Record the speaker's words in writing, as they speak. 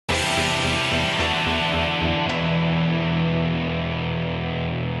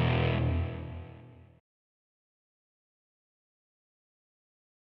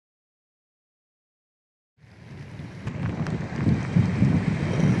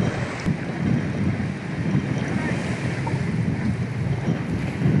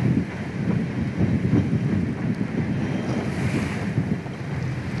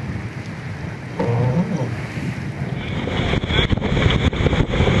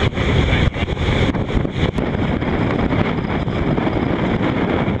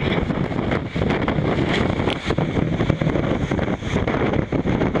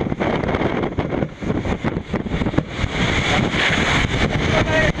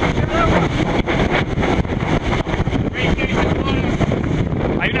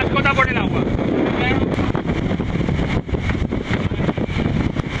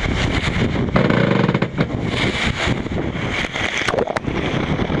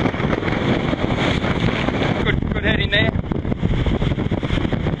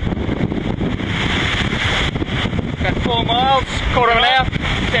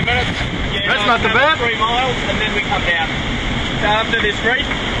not too bad. 3 miles and then we come down. So after this reef,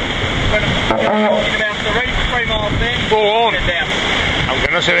 when in about 3 miles then, Full on. get down. Aunque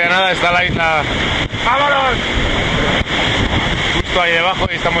no se vea nada, está la isla. ¡Vámonos! Justo ahí debajo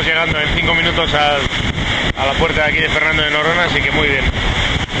y estamos llegando en 5 minutos a la puerta de aquí de Fernando de Noronha, así que muy bien.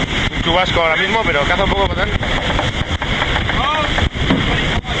 Un chubasco ahora mismo, pero caza un poco, Potán.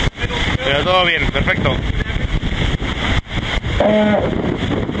 Pero todo bien, perfecto.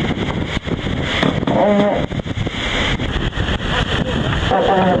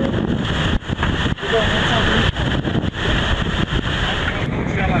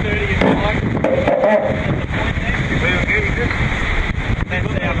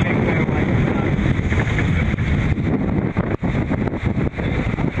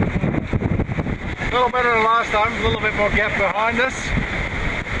 A little better than last time, a little bit more gap behind us.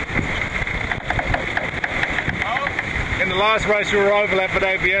 In the last race we were overlap at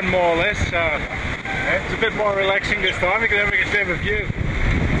ABN more or less, so it's a bit more relaxing this time because then we can see a view.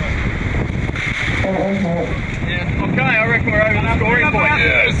 Yeah, okay, I reckon we're over the scoring point.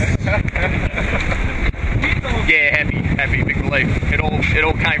 Yes. Yeah, happy, big relief. It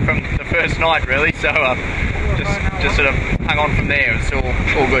all came from the first night really, so just sort of hung on from there. It's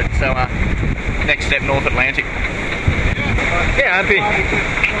all good. So next step, North Atlantic. Yeah, happy.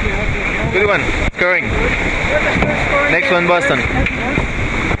 Good one. Scoring. Next one, Boston.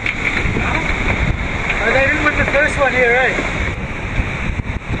 Oh, they didn't win the first one here, eh?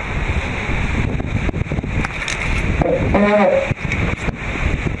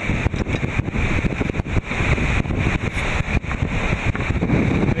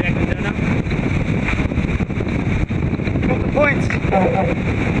 Got the points.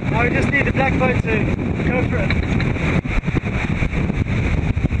 Now we just need the black boat to go for it.